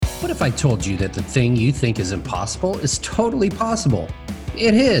What if I told you that the thing you think is impossible is totally possible?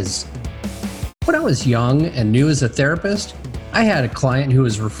 It is. When I was young and new as a therapist, I had a client who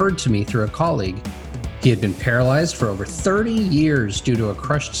was referred to me through a colleague. He had been paralyzed for over 30 years due to a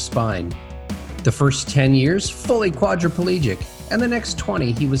crushed spine. The first 10 years, fully quadriplegic, and the next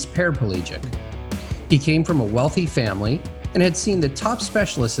 20, he was paraplegic. He came from a wealthy family and had seen the top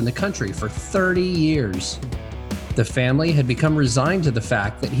specialists in the country for 30 years. The family had become resigned to the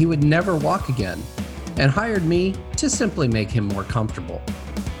fact that he would never walk again and hired me to simply make him more comfortable.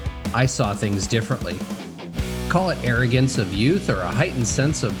 I saw things differently. Call it arrogance of youth or a heightened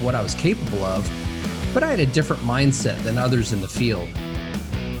sense of what I was capable of, but I had a different mindset than others in the field.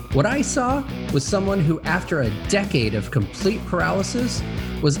 What I saw was someone who, after a decade of complete paralysis,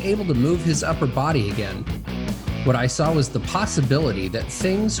 was able to move his upper body again. What I saw was the possibility that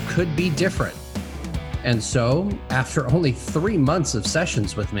things could be different. And so, after only 3 months of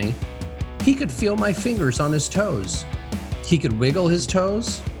sessions with me, he could feel my fingers on his toes. He could wiggle his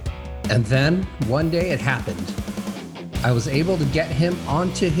toes, and then one day it happened. I was able to get him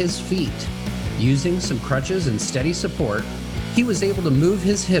onto his feet. Using some crutches and steady support, he was able to move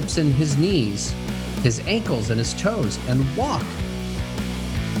his hips and his knees, his ankles and his toes, and walk.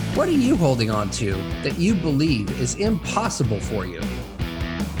 What are you holding on to that you believe is impossible for you?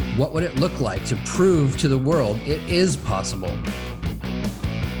 What would it look like to prove to the world it is possible?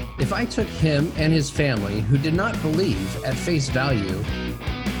 If I took him and his family, who did not believe, at face value,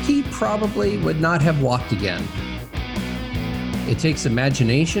 he probably would not have walked again. It takes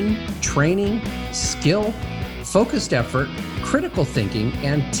imagination, training, skill, focused effort, critical thinking,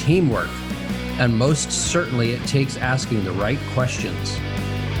 and teamwork. And most certainly it takes asking the right questions.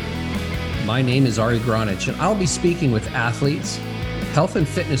 My name is Ari Gronich, and I'll be speaking with athletes, health and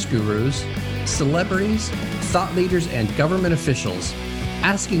fitness gurus, celebrities, thought leaders, and government officials,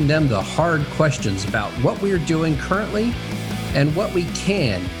 asking them the hard questions about what we are doing currently and what we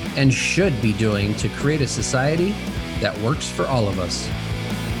can and should be doing to create a society that works for all of us.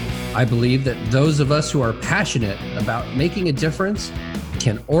 I believe that those of us who are passionate about making a difference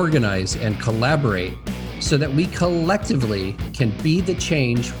can organize and collaborate so that we collectively can be the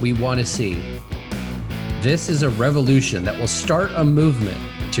change we want to see. This is a revolution that will start a movement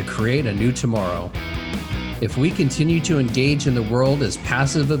to create a new tomorrow. If we continue to engage in the world as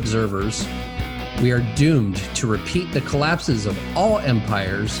passive observers, we are doomed to repeat the collapses of all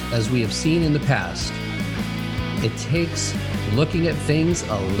empires as we have seen in the past. It takes looking at things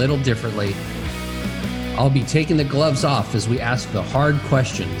a little differently. I'll be taking the gloves off as we ask the hard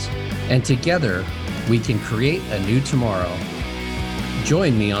questions, and together we can create a new tomorrow.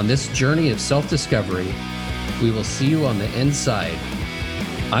 Join me on this journey of self-discovery. We will see you on the inside.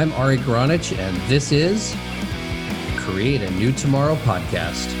 I'm Ari Gronich, and this is Create a New Tomorrow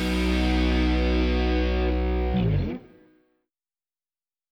podcast.